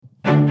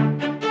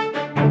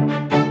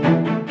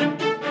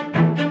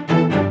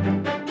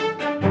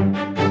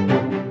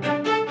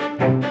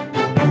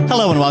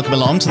welcome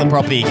along to the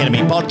Property Academy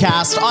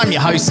podcast. I'm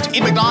your host,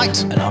 Ed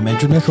McKnight. And I'm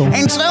Andrew Nicol.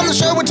 And today on the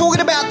show, we're talking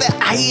about the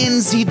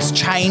ANZ's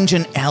change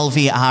in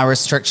LVR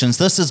restrictions.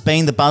 This has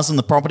been the buzz in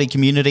the property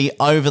community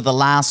over the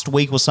last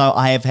week or so.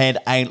 I have had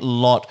a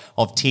lot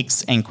of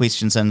texts and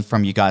questions in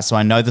from you guys, so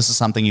I know this is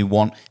something you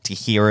want to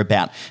hear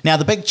about. Now,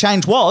 the big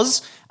change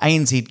was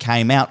ANZ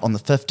came out on the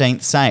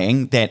 15th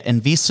saying that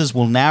investors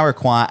will now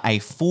require a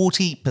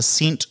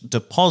 40%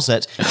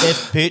 deposit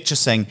if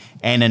purchasing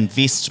an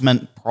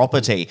investment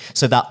property.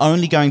 So they're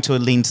only going to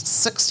lend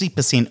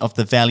 60% of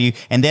the value,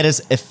 and that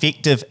is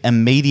effective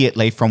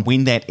immediately from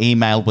when that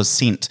email was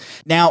sent.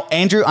 Now,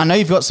 Andrew, I know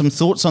you've got some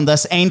thoughts on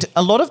this, and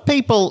a lot of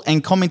people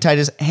and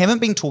commentators haven't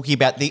been talking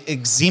about the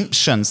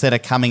exemptions that are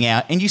coming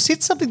out, and you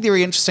said something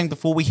very interesting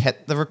before we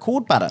hit the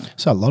record button.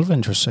 So a lot of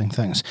interesting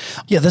things.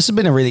 Yeah, this has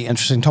been a really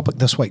interesting topic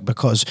this week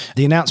because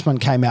the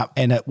announcement came out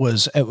and it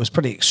was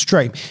pretty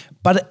extreme.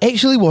 But it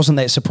actually wasn't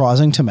that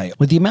surprising to me.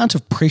 With the amount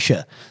of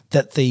pressure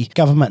that the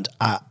government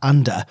are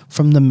under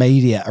from the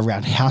media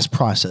around house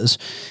prices,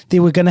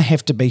 there were going to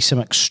have to be some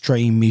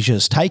extreme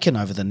measures taken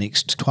over the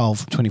next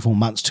 12, 24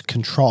 months to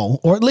control,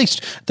 or at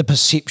least the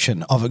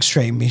perception of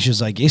extreme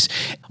measures, I guess.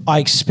 I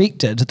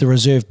expected the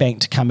Reserve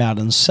Bank to come out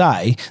and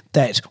say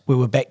that we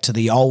were back to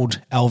the old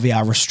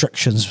LVR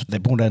restrictions they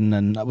brought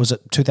in was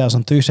it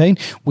 2013,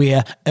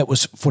 where it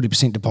was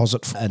 40%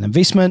 deposit for an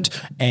investment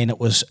and it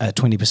was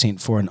 20%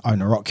 for an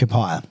owner-occupier.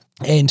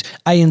 And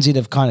ANZ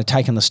have kind of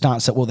taken the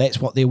stance that, well, that's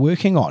what they're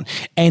working on.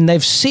 And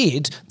they've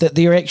said that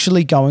they're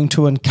actually going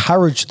to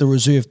encourage the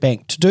Reserve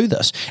Bank to do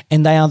this.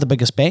 And they are the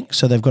biggest bank,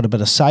 so they've got a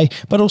bit of say.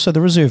 But also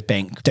the Reserve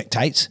Bank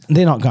dictates.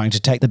 They're not going to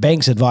take the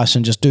bank's advice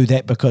and just do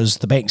that because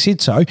the bank said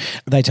so.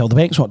 They tell the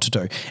banks what to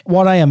do.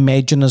 What I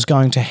imagine is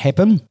going to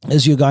happen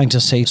is you're going to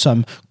see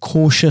some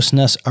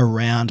cautiousness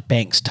around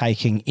banks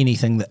taking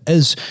anything that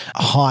is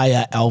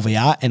higher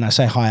LVR. And I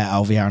say higher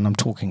LVR, and I'm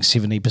talking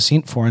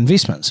 70% for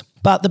investments.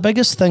 But the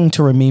biggest thing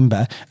to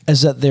remember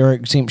is that there are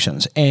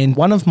exemptions. And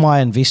one of my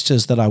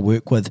investors that I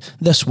work with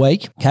this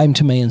week came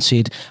to me and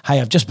said,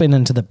 hey, I've just been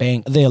into the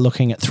bank. They're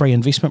looking at 3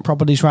 investment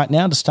properties right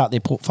now to start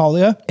their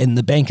portfolio. And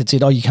the bank had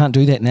said, oh, you can't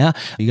do that now.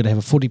 You've got to have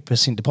a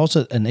 40%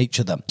 deposit in each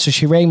of them. So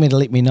she rang me to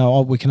let me know,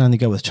 oh, we can only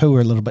go with 2.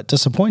 We're a little bit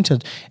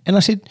disappointed. And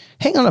I said,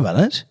 hang on a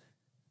minute.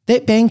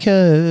 That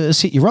banker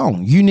set you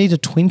wrong. You need a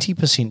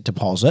 20%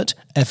 deposit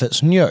if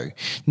it's new.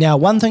 Now,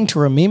 one thing to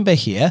remember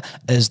here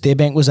is their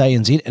bank was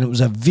ANZ and it was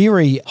a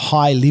very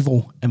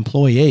high-level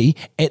employee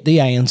at the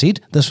ANZ.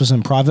 This was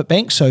in private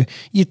bank, so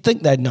you'd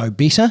think they'd know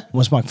better,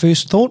 was my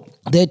first thought.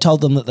 They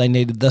told them that they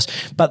needed this,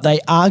 but they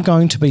are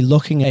going to be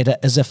looking at it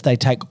as if they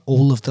take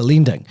all of the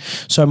lending.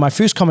 So my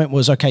first comment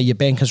was, okay, your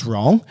bank is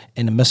wrong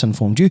and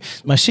misinformed you.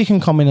 My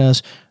second comment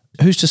is,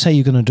 who's to say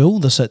you're going to do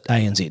all this at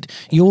ANZ?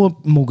 Your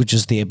mortgage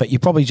is there, but you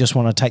probably just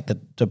want to take the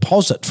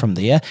deposit from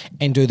there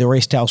and do the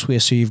rest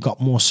elsewhere so you've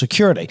got more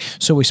security.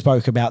 So we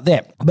spoke about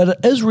that. But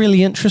it is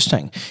really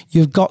interesting.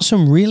 You've got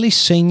some really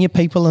senior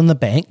people in the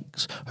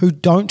banks who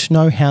don't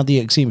know how the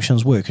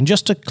exemptions work. And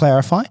just to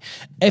clarify,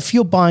 if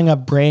you're buying a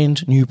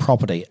brand new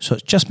property, so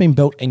it's just been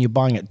built and you're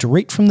buying it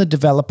direct from the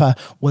developer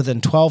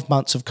within 12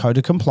 months of code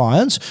of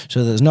compliance,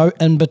 so there's no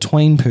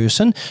in-between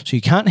person, so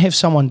you can't have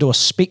someone do a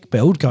spec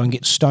build, go and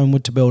get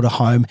stonewood to build a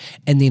home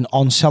and then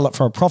on-sell it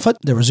for a profit.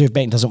 The Reserve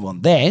Bank doesn't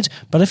want that.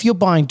 But if you're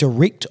buying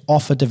direct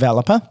off a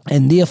developer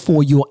and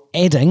therefore you're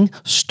adding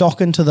stock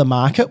into the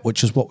market,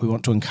 which is what we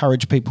want to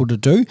encourage people to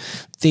do,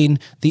 then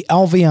the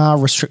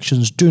LVR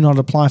restrictions do not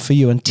apply for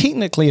you. And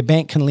technically a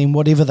bank can lend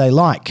whatever they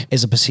like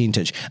as a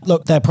percentage.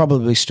 Look, they're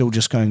probably still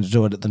just going to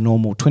do it at the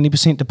normal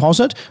 20%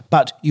 deposit,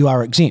 but you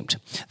are exempt.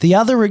 The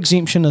other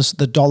exemption is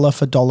the dollar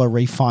for dollar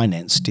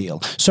refinance deal.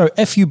 So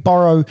if you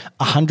borrow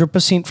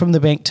 100% from the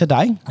bank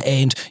today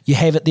and you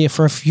have it there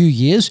for a few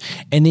years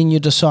and then you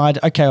decide,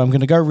 okay, I'm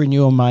going to go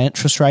renew on my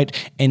interest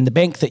rate, and the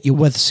bank that you're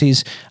with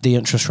says the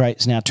interest rate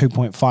is now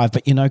 2.5,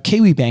 but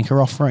Kiwi Bank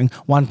are offering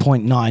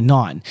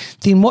 1.99,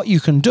 then what you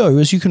can do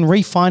is you can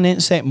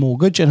refinance that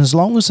mortgage, and as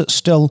long as it's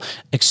still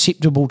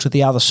acceptable to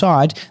the other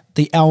side,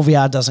 the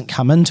LVR doesn't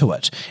come into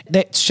it.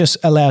 That just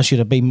allows you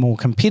to be more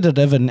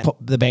competitive and put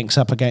the banks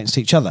up against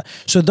each other.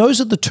 So those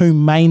are the 2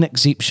 main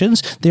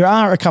exceptions. There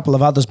are a couple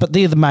of others, but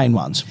they're the main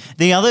ones.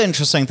 The other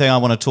interesting thing I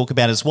want to talk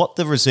about is what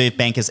the Reserve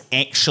Bank is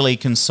actually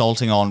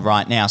consulting on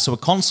right now. So a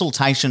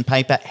consultation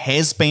paper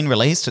has been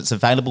released. It's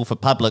available for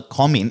public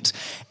comment,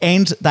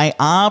 and they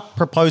are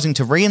proposing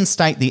to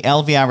reinstate the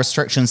LVR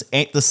restrictions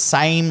at the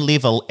same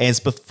level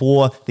as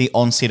before the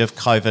onset of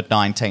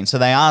COVID-19. So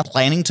they are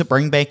planning to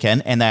bring back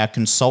in, and they are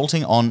consulting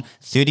on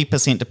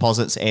 30%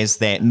 deposits as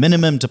that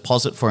minimum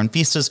deposit for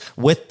investors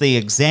with the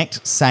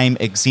exact same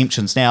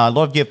exemptions. Now, a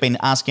lot of you have been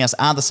asking us,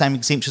 are the same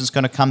exemptions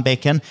going to come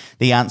back in?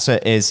 The answer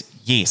is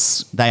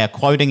Yes, they are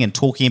quoting and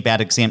talking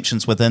about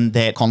exemptions within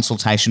that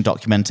consultation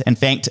document. In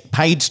fact,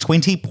 page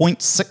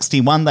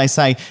 20.61, they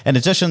say, in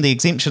addition, the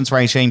exemptions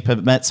regime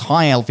permits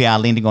high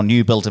LVR lending on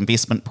new build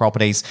investment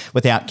properties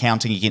without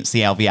counting against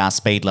the LVR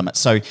speed limit.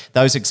 So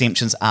those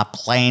exemptions are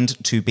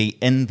planned to be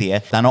in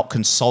there. They're not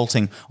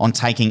consulting on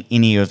taking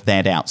any of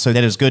that out. So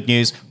that is good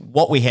news.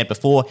 What we had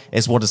before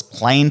is what is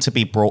planned to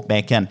be brought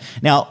back in.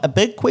 Now, a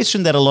big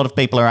question that a lot of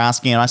people are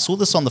asking, and I saw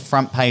this on the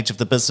front page of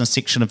the business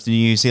section of the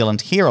New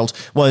Zealand Herald,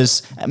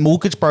 was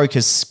mortgage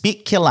brokers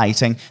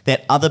speculating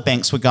that other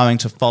banks were going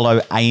to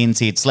follow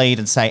ANZ's lead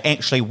and say,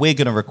 actually, we're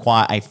going to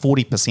require a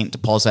 40%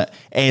 deposit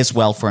as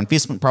well for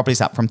investment properties,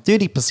 up from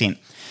 30%.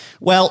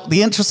 Well,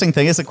 the interesting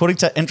thing is, according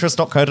to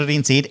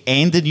interest.co.nz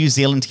and the New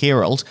Zealand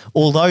Herald,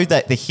 although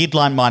that the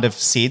headline might have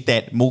said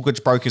that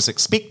mortgage brokers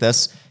expect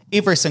this,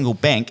 every single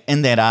bank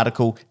in that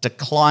article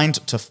declined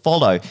to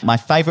follow. My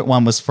favourite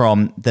one was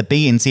from the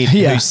BNZ,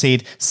 who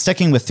said,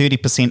 sticking with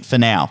 30% for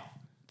now.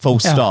 Full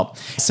stop.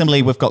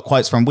 Similarly, we've got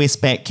quotes from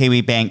Westpac,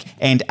 Kiwibank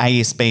and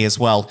ASB as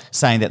well,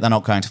 saying that they're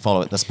not going to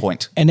follow at this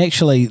point. And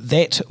actually,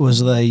 that was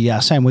the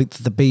same week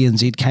that the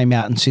BNZ came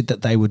out and said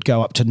that they would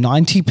go up to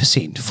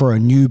 90% for a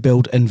new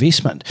build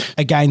investment.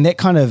 Again, that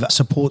kind of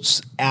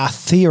supports our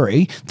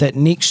theory that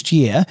next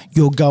year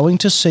you're going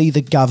to see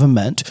the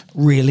government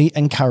really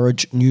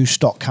encourage new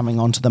stock coming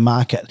onto the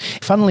market.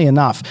 Funnily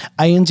enough,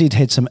 ANZ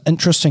had some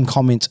interesting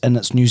comments in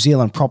its New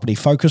Zealand Property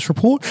Focus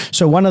report.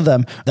 So one of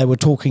them, they were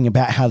talking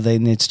about how there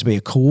needs to be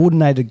a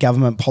coordinated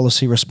government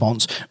policy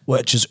response,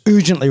 which is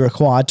urgently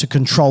required to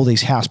control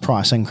these house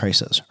price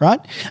increases, right?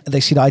 They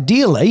said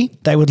ideally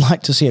they would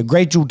like to see a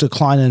gradual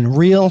decline in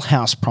real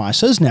house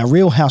prices. Now,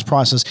 real house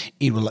prices,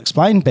 Ed will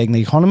explain, being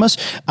the economist,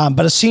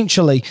 but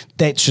essentially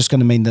that's just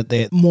going to mean that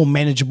they're more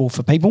manageable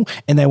for people,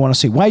 and they want to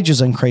see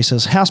wages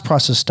increases, house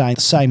prices staying at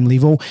the same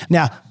level.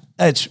 Now,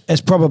 it's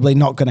probably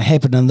not going to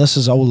happen, and this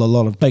is all a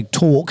lot of big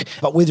talk,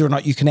 but whether or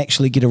not you can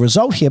actually get a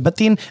result here. But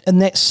then in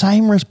that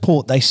same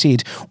report, they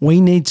said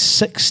we need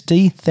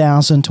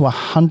 60,000 to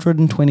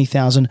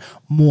 120,000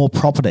 more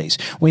properties.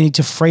 We need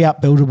to free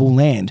up buildable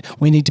land.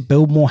 We need to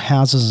build more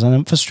houses and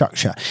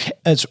infrastructure.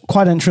 It's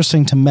quite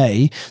interesting to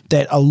me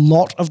that a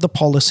lot of the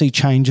policy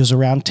changes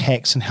around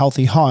tax and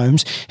healthy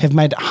homes have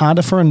made it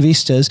harder for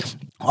investors.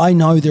 I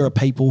know there are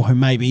people who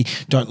maybe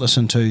don't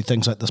listen to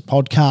things like this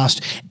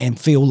podcast and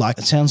feel like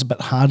it sounds a bit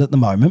hard at the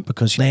moment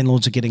because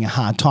landlords are getting a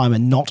hard time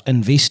and not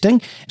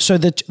investing. So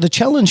the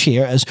challenge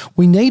here is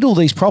we need all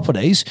these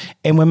properties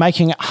and we're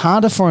making it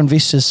harder for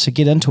investors to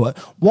get into it.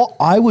 What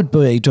I would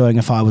be doing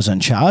if I was in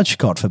charge,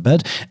 God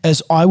forbid,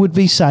 is I would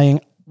be saying,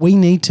 we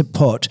need to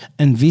put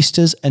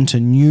investors into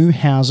new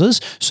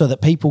houses so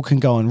that people can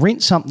go and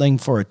rent something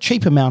for a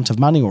cheap amount of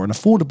money or an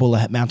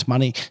affordable amount of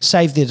money,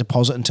 save their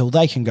deposit until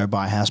they can go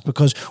buy a house,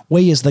 because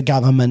we as the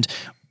government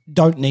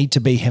don't need to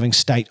be having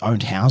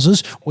state-owned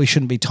houses. We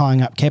shouldn't be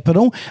tying up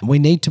capital. We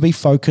need to be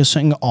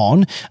focusing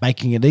on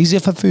making it easier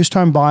for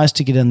first-home buyers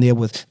to get in there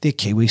with their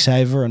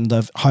KiwiSaver and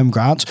the home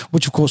grants,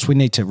 which of course we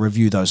need to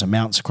review those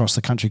amounts across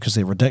the country because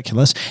they're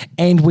ridiculous.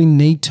 And we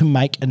need to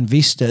make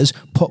investors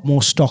put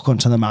more stock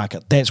onto the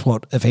market. That's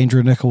what, if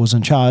Andrew Nicol was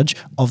in charge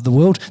of the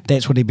world,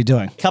 that's what he'd be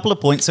doing. A couple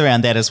of points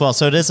around that as well.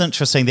 So it is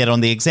interesting that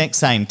on the exact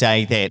same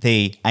day that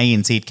the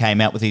ANZ came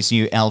out with these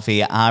new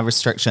LVR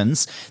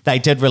restrictions, they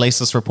did release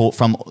this report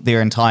from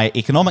their entire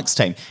economics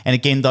team. And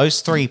again,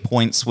 those 3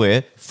 points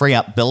were free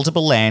up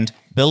buildable land,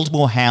 build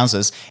more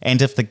houses,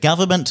 and if the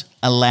government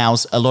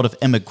allows a lot of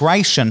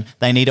immigration,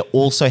 they need to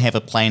also have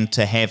a plan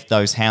to have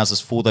those houses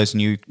for those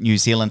New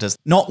Zealanders.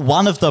 Not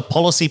one of the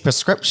policy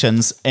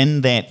prescriptions in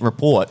that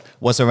report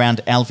was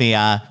around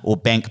LVR or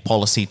bank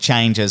policy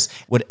changes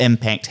would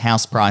impact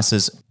house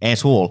prices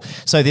at all.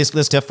 So there's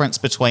this difference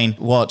between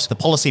what the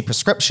policy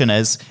prescription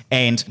is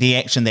and the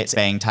action that's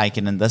being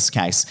taken in this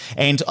case.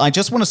 And I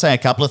just want to say a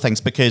couple of things,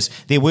 because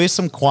there were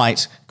some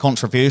quite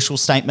controversial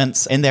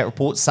statements in that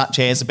report, such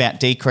as about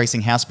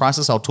decreasing house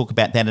prices. I'll talk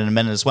about that in a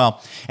minute as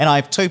well. And I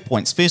have 2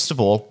 points. First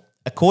of all,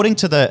 according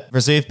to the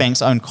Reserve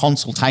Bank's own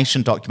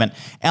consultation document,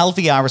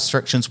 LVR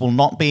restrictions will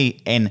not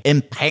be an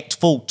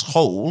impactful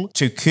tool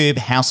to curb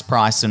house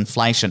price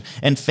inflation.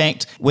 In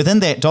fact, within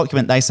that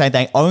document, they say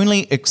they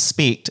only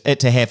expect it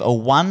to have a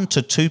 1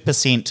 to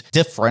 2%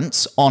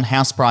 difference on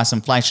house price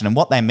inflation. And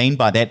what they mean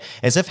by that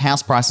is if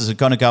house prices are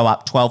going to go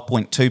up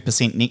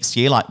 12.2% next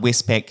year, like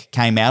Westpac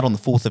came out on the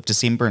 4th of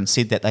December and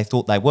said that they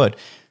thought they would,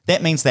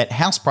 that means that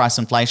house price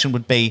inflation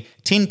would be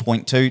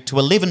 10.2 to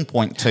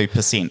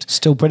 11.2%.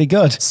 Still pretty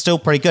good. Still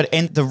pretty good.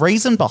 And the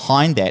reason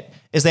behind that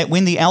is that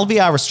when the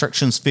LVR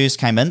restrictions first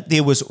came in,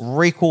 there was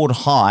record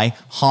high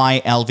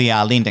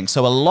LVR lending.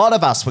 So a lot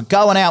of us were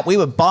going out, we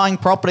were buying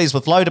properties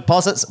with low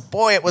deposits.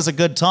 Boy, it was a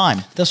good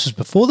time. This was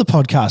before the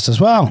podcast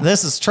as well.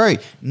 This is true.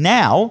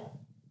 Now,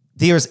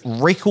 there is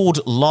record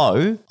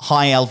low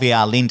high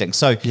LVR lending.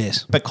 So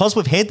yes, because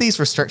we've had these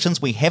restrictions,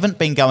 we haven't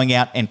been going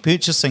out and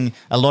purchasing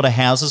a lot of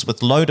houses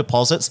with low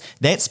deposits.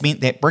 That's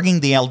meant that bringing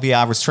the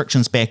LVR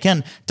restrictions back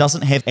in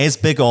doesn't have as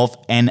big of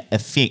an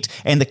effect.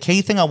 And the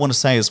key thing I want to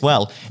say as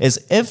well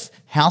is if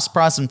house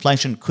price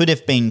inflation could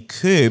have been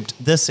curbed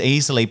this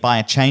easily by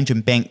a change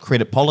in bank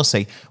credit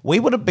policy, we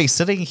wouldn't be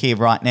sitting here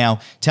right now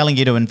telling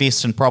you to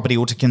invest in property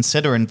or to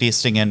consider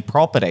investing in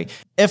property.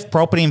 If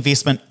property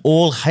investment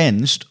all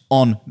hinged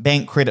on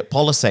bank credit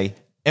policy,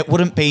 it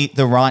wouldn't be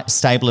the right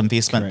stable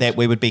investment that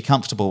we would be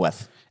comfortable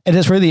with. And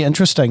it's really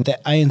interesting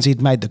that ANZ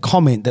made the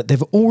comment that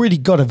they've already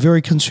got a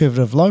very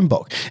conservative loan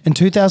book. In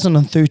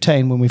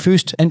 2013, when we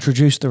first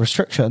introduced the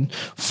restriction,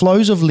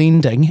 flows of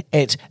lending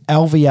at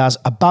LVRs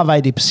above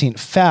 80%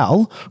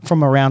 fell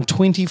from around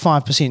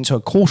 25%, so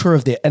a quarter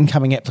of their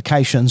incoming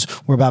applications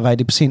were above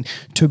 80%,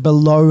 to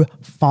below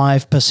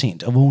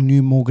 5% of all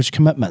new mortgage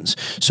commitments.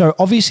 So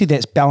obviously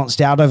that's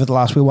balanced out over the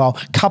last wee while.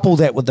 Couple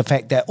that with the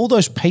fact that all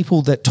those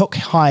people that took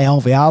high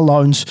LVR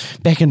loans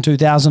back in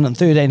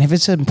 2013 have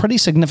had some pretty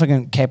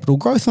significant capital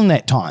growth in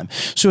that time.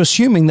 So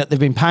assuming that they've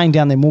been paying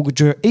down their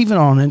mortgage even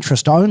on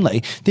interest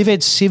only, they've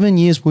had 7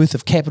 years worth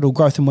of capital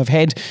growth, and we've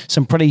had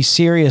some pretty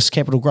serious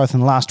capital growth in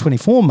the last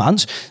 24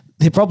 months.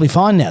 They're probably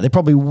fine now. They're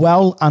probably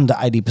well under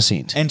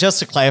 80%. And just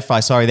to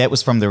clarify, sorry, that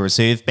was from the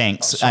Reserve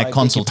Bank's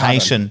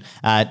consultation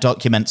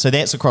document. So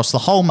that's across the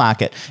whole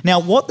market. Now,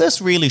 what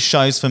this really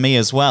shows for me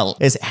as well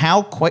is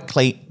how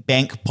quickly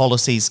bank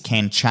policies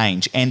can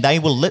change, and they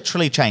will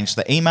literally change.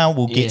 The email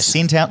will get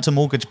sent out to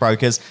mortgage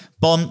brokers.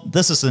 Bon,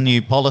 this is the new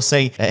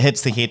policy. It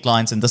hits the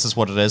headlines, and this is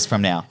what it is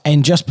from now.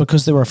 And just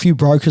because there were a few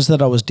brokers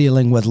that I was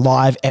dealing with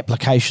live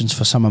applications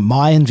for some of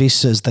my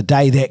investors the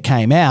day that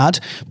came out,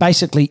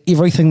 basically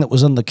everything that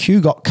was in the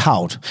queue got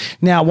culled.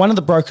 Now, one of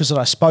the brokers that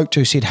I spoke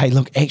to said, hey,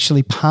 look,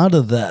 actually part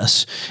of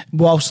this,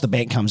 whilst the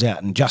bank comes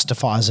out and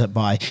justifies it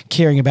by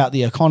caring about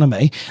the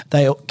economy,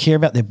 they care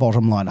about their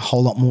bottom line a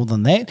whole lot more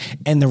than that.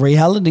 And the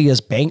reality is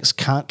banks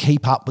can't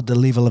keep up with the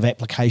level of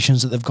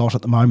applications that they've got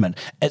at the moment.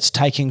 It's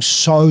taking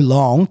so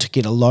long to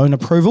get a loan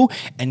approval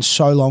and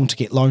so long to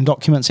get loan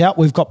documents out.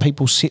 We've got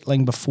people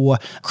settling before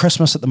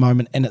Christmas at the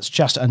moment, and it's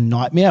just a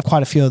nightmare.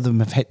 Quite a few of them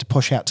have had to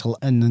push out till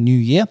in the new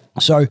year.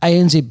 So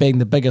ANZ being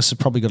the biggest has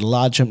probably got a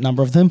large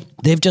number of them.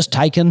 They've just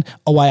taken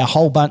away a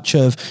whole bunch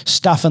of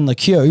stuff in the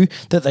queue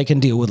that they can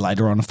deal with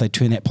later on if they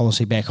turn that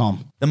policy back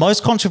on. The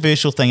most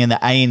controversial thing in the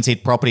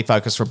ANZ Property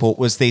Focus report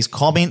was these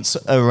comments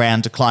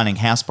around declining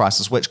house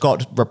prices, which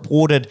got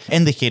reported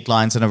in the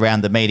headlines and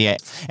around the media.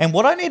 And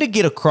what I need to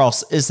get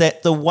across is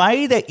that the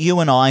way that you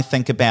and I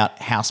think about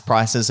house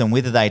prices and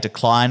whether they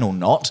decline or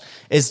not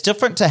is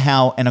different to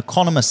how an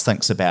economist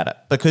thinks about it.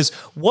 Because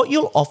what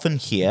you'll often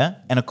hear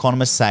an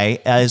economist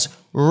say is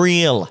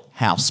real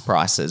house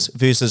prices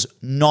versus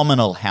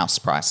nominal house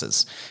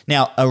prices.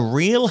 Now, a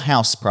real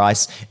house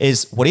price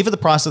is whatever the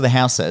price of the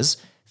house is,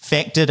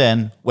 factored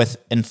in with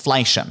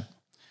inflation.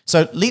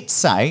 So let's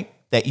say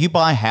that you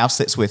buy a house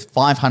that's worth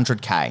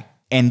 500k,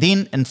 and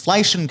then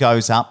inflation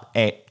goes up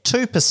at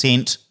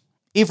 2%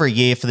 every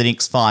year for the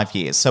next 5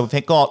 years. So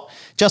we've got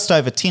just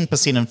over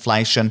 10%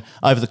 inflation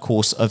over the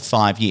course of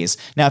 5 years.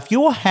 Now, if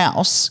your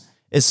house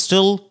is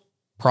still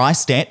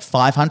priced at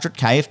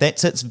 500k, if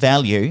that's its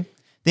value,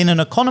 then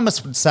an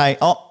economist would say,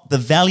 oh, the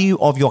value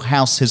of your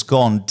house has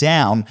gone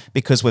down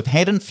because we've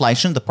had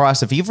inflation, the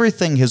price of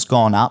everything has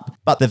gone up,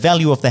 but the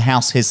value of the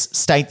house has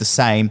stayed the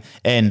same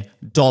in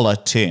dollar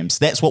terms.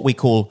 That's what we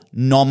call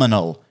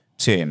nominal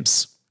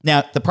terms.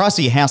 Now, the price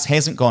of your house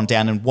hasn't gone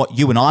down in what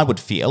you and I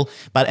would feel,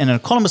 but in an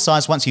economist's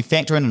eyes, once you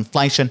factor in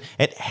inflation,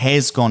 it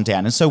has gone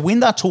down. And so when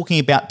they're talking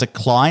about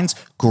declines,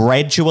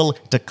 gradual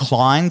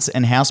declines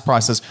in house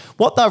prices,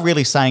 what they're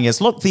really saying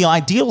is, look, the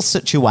ideal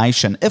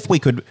situation, if we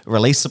could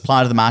release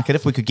supply to the market,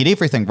 if we could get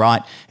everything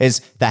right, is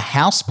the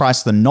house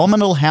price, the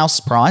nominal house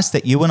price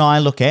that you and I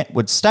look at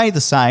would stay the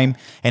same,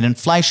 and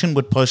inflation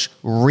would push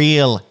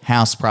real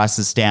house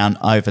prices down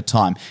over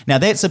time. Now,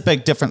 that's a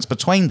big difference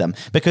between them,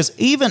 because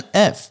even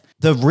if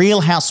the real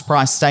house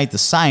price stayed the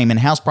same and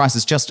house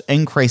prices just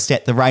increased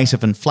at the rate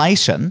of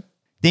inflation,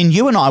 then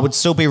you and I would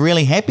still be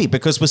really happy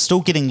because we're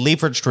still getting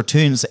leveraged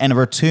returns and a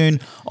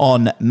return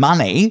on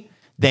money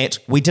that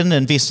we didn't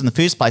invest in the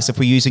first place if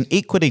we're using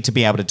equity to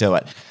be able to do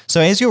it.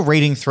 So as you're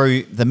reading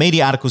through the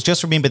media articles,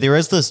 just remember there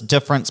is this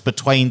difference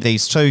between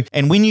these two.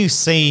 And when you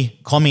see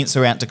comments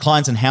around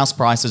declines in house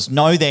prices,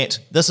 know that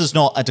this is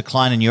not a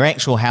decline in your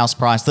actual house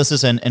price. This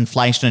is in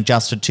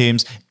inflation-adjusted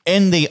terms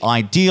in the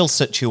ideal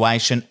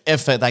situation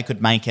if they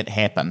could make it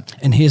happen.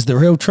 And here's the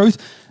real truth.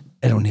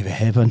 It'll never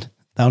happen.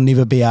 They'll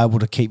never be able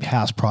to keep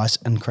house price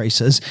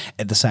increases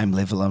at the same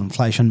level of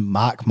inflation.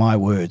 Mark my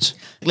words.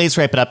 Let's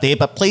wrap it up there,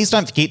 but please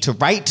don't forget to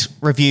rate,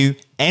 review,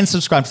 and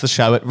subscribe to the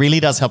show. It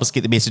really does help us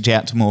get the message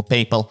out to more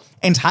people.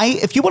 And hey,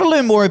 if you want to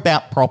learn more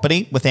about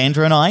property with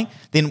Andrew and I,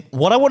 then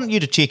what I want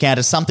you to check out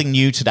is something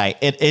new today.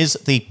 It is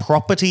the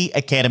Property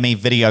Academy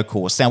video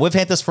course. Now, we've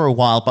had this for a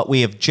while, but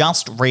we have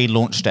just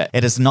relaunched it.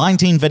 It is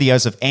 19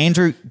 videos of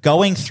Andrew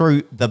going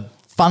through the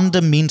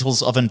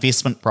fundamentals of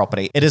investment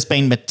property. It has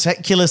been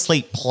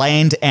meticulously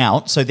planned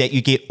out so that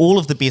you get all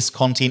of the best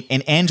content.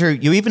 And Andrew,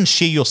 you even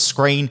share your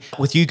screen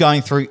with you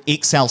going through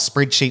Excel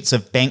spreadsheets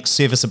of bank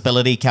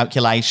serviceability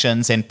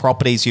calculations and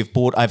properties you've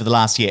bought over the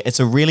last year.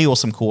 It's a really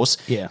awesome course.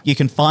 Yeah. You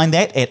can find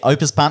that at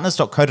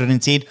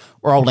opuspartners.co.nz,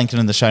 or I'll link it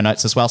in the show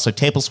notes as well. So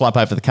tap or swipe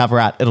over the cover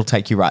art. It'll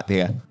take you right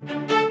there.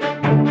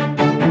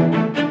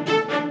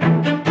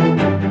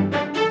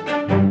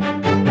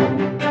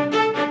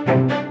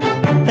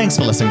 Thanks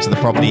for listening to the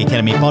Property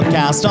Academy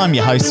podcast. I'm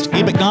your host,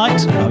 Ebert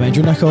Knight. I'm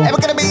Andrew Nicol. And we're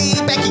going to be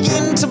back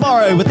again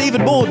tomorrow with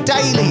even more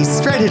daily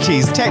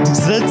strategies,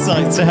 tactics, and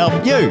insights to help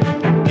you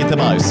get the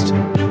most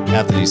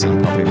out of the New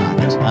Zealand property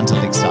market.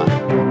 Until next time.